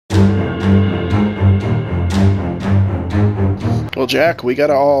Well, Jack, we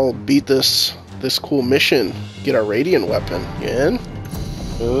gotta all beat this cool mission. Get our radiant weapon. You in?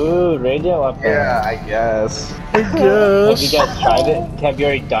 Ooh, radio weapon. Yeah, I guess. I Have guess. you guys tried it? Have you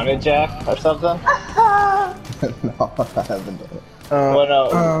already done it, Jack, or something? No, I haven't done it. Well,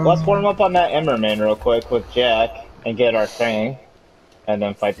 no, let's warm up on that Emmerman real quick with Jack and get our thing, and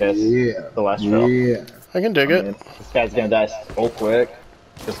then fight this celestial. Yeah. I can dig it. This guy's gonna die so quick,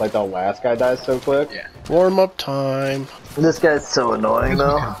 just like the last guy dies so quick. Yeah. Warm up time. This guy's so annoying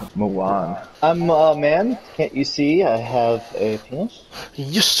though. Move on. Man, can't you see I have a penis?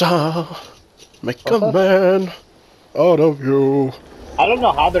 Yes, sir. Make a man out of you. I don't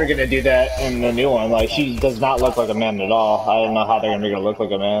know how they're gonna do that in the new one. Like, she does not look like a man at all. I don't know how they're gonna make her look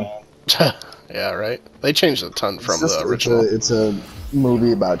like a man. Yeah, right. They changed a ton from the original. It's a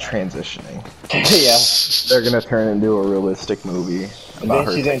movie about transitioning. Yeah. They're gonna turn it into a realistic movie. And then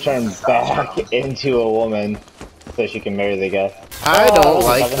she's gonna turn back into a woman so she can marry the guy. I don't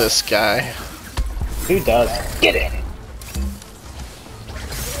like this guy. Who does? Get it!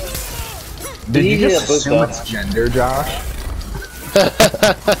 Did you just Yeah, assume it's gender, Josh?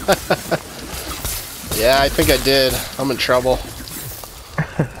 Yeah, I think I did. I'm in trouble.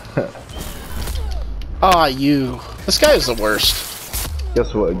 Ah, you. This guy is the worst.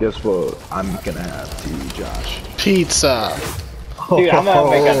 Guess what? Guess what? I'm gonna have to, Josh. Pizza. Dude, I'm gonna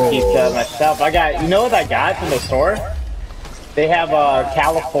make a pizza myself. You know what I got from the store? They have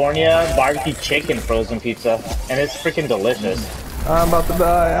California barbecue chicken frozen pizza, and it's freaking delicious. I'm about to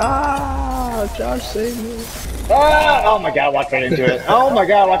die. Ah, Josh, save me. Ah! Oh my god, walked right into it. Oh my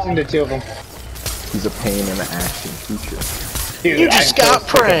god, walked into two of them. He's a pain in the ass in future. Dude, You just got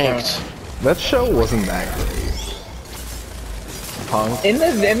pranked. That show wasn't that great. Punk. In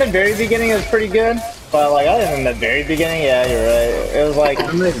the very beginning, it was pretty good. But like, other than the very beginning, yeah, you're right. It was like,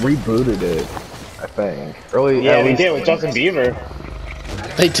 And they rebooted it, I think. Early. yeah, they did with Justin Bieber.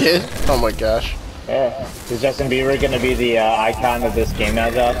 They did? Oh my gosh. Yeah, is Justin Bieber gonna be the icon of this game now,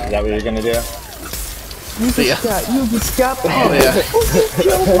 Josh? Is that what you're gonna do? You just got Oh yeah.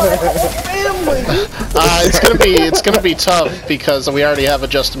 It's gonna be tough because we already have a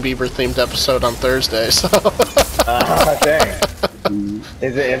Justin Bieber themed episode on Thursday. So. Dang.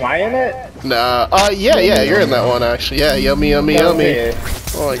 Am I in it? Nah. Yeah, you're in that one actually. Yeah, yummy. Okay.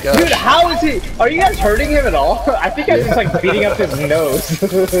 Oh my gosh. Dude, how is he? Are you guys hurting him at all? I think I'm just like beating up his nose.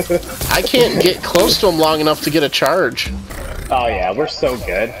 I can't get close to him long enough to get a charge. Oh yeah, we're so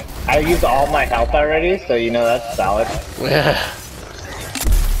good. I used all my health already, so you know that's solid. Yeah.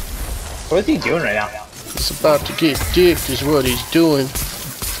 What is he doing right now? He's about to get dicked is what he's doing.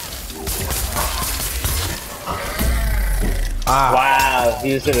 Wow,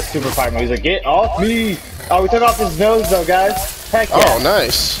 he just did a super fire move. He's like, get off me! Oh, we took off his nose though, guys. Heck yeah. Oh,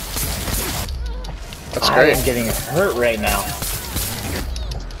 nice. That's great. I am getting hurt right now.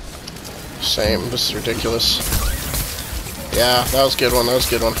 Same. This is ridiculous. Yeah, that was a good one.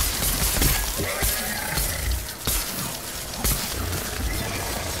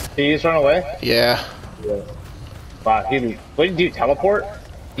 Did you just run away? Yeah. Wow, what did you do, teleport?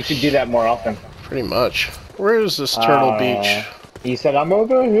 You should do that more often. Pretty much. Where is this Turtle Beach? He said, I'm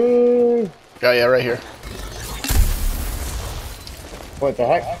over here. Oh, yeah, right here. What the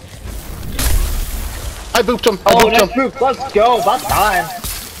heck? I booped him. Oh, next move. Let's go. About time.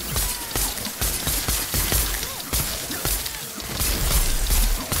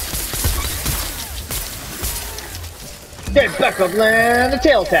 Get back up, land. The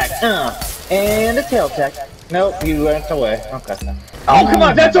tail attack. And the tail attack. Nope, you went away. Okay. Oh, come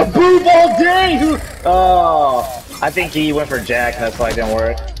on. That's a boob all day. Oh, I think he went for Jack. That's why it didn't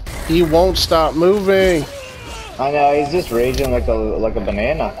work. He won't stop moving. I know. He's just raging like a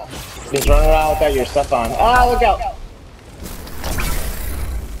banana. Just running around without your stuff on. Ah, look out.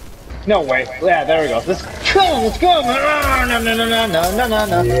 No way. Yeah, there we go. Let's go. Let's go. No.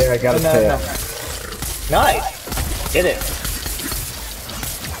 Yeah, I got it. Nice. Get it.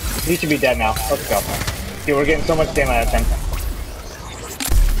 He should be dead now. Let's go. Dude, we're getting so much damage out of him.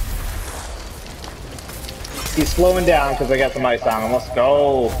 He's slowing down because I got some ice on him. Let's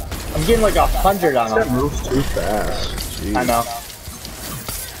go. I'm getting like 100 on him. That moves too fast. Jeez. I know.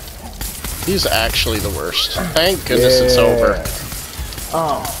 He's actually the worst. Thank goodness it's over.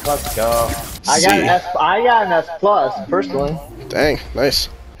 Oh, let's go. I got an S plus personally. Dang, nice.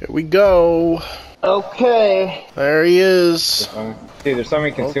 Here we go. Okay. There he is. Dude, there's so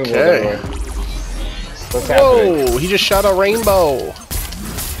many consumables Okay. everywhere. What's happening? Whoa, he just shot a rainbow.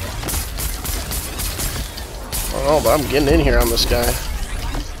 I don't know, but I'm getting in here on this guy.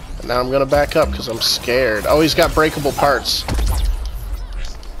 And now I'm gonna back up because I'm scared. Oh, he's got breakable parts.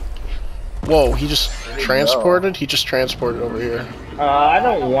 Whoa, he just transported? He just transported over here. I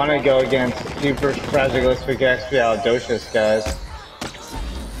don't want to go against Super Fragilistic Expialidocious guys.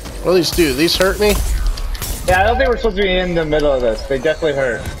 What do these do? These hurt me? Yeah, I don't think we're supposed to be in the middle of this. They definitely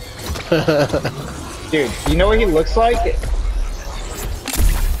hurt. Dude, you know what he looks like?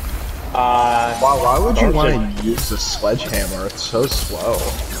 Wow, why would you want to use a sledgehammer? It's so slow.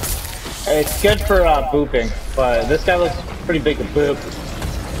 It's good for booping, but this guy looks pretty big to boop.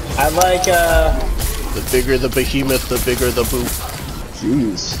 I like The bigger the behemoth, the bigger the boop.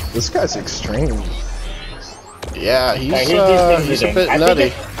 Jeez, this guy's extreme. Yeah, he's a bit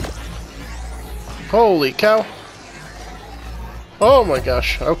nutty. Holy cow. Oh my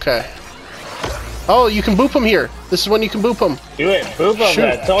gosh, okay. Oh, you can boop him here. This is when you can boop him. Do it, boop him,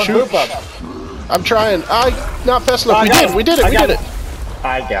 man. Someone boop him. I'm trying. Not fast enough. We did it.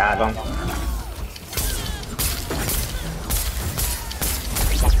 I got him.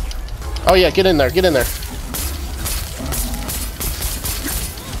 Oh yeah, get in there, get in there.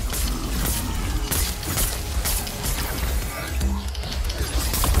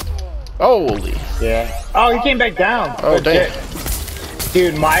 Holy. Yeah. Oh, he came back down. Oh, damn.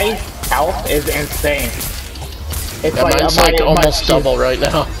 Dude, my health is insane. It's yeah, like mine's like almost double right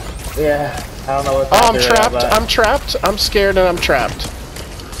now. Yeah, I don't know what's happening. Oh, I'm trapped. Right, I'm trapped. I'm scared and I'm trapped.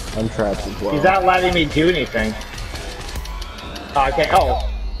 I'm trapped as well. He's not letting me do anything. Oh, I can't. Oh.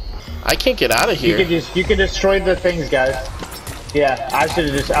 I can't get out of here. You can destroy the things, guys. Yeah, I was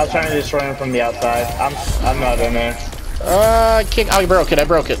trying to destroy him from the outside. I'm not in there. I can't. I broke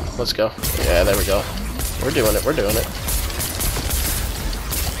it. Let's go. Yeah, there we go. We're doing it.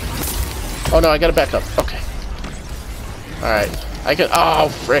 Oh no, I gotta back up. Okay. Alright. I can. Oh,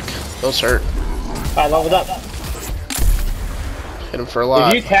 frick. Those hurt. I leveled up. Hit him for a lot.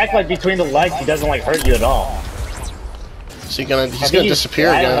 If you attack like between the legs, he doesn't like hurt you at all. So he's gonna disappear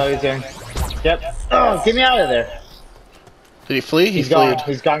again. I don't know what he's doing. Yep. Oh, get me out of there. Did he flee? He's gone.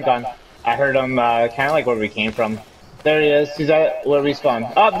 He's gone. I heard him kind of like where we came from. There he is. He's at where we spawned.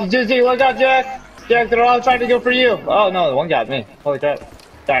 Oh, Dizzy, look out, Jack! Jack, they're all trying to go for you. Oh no, the one got me. Holy crap.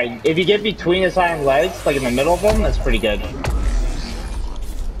 Sorry, if you get between his hind legs, like in the middle of them, that's pretty good.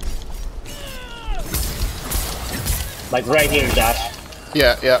 Like right here, Josh.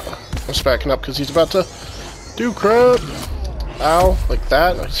 Yeah. I'm just backing up because he's about to do crap. Ow, like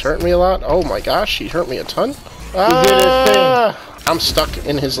that. He's hurting me a lot. Oh my gosh, he hurt me a ton. I'm stuck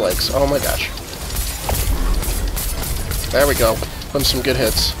in his legs. Oh my gosh. There we go. Putting some good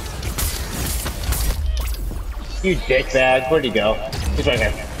hits. You dickbag. Where'd he go? He's right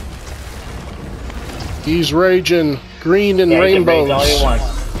here. He's raging. Green and rainbows. All he wants.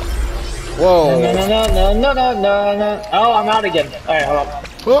 Whoa. No. Oh, I'm out again. Alright, hold up.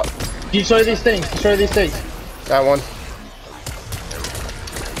 Whoa. Destroy these things. Got one.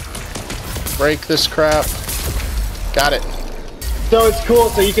 Break this crap. Got it. So it's cool,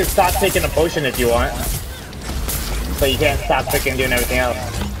 so you can stop taking a potion if you want. But you can't stop freaking doing everything else.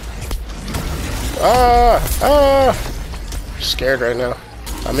 Scared right now.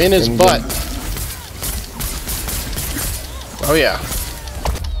 I'm in his butt. Oh yeah.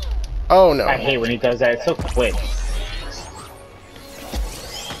 Oh no. I hate when he does that. It's so quick.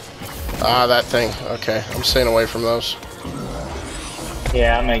 That thing. Okay, I'm staying away from those.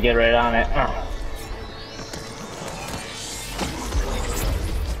 Yeah, I'm gonna get right on it.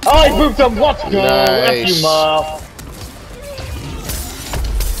 Oh, he booped him! Let's go! Nice. F you, Ma.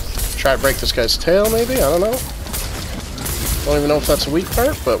 Try to break this guy's tail, maybe? I don't know. Don't even know if that's a weak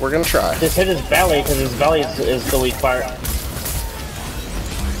part, but we're gonna try. Just hit his belly, because his belly is the weak part.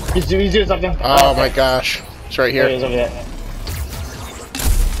 He's doing something. Oh my gosh. It's right here. There he is over there.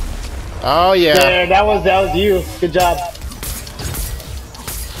 Oh yeah. There, that was you. Good job.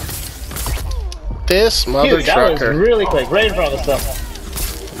 This mother Dude, that trucker. was really quick. Right in front of us, though.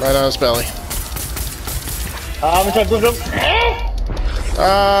 Right on his belly. I'm gonna try to boop him.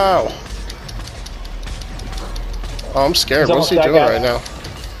 Oh. Oh, I'm scared. What's he doing right now?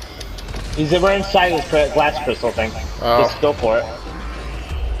 We're inside this glass crystal thing. Oh. Just go for it.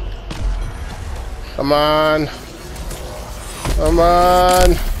 Come on. Come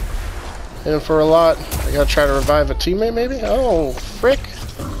on. In for a lot. I gotta try to revive a teammate, maybe? Oh, frick.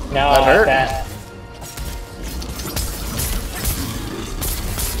 No, that hurt.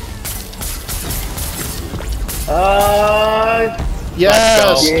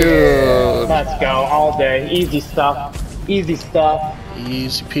 Yes, dude. Let's go all day. Easy stuff. Easy stuff.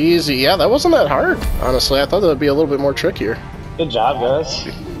 Easy peasy. Yeah, that wasn't that hard. Honestly, I thought that would be a little bit more trickier. Good job, guys.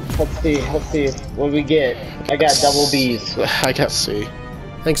 Let's see. What do we get? I got double B's. I got C.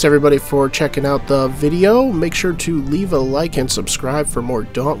 Thanks everybody for checking out the video. Make sure to leave a like and subscribe for more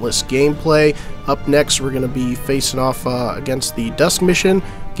Dauntless gameplay. Up next, we're going to be facing off against the Dusk mission,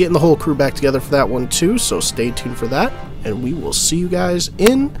 getting the whole crew back together for that one too, so stay tuned for that, and we will see you guys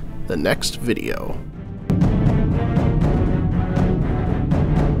in the next video.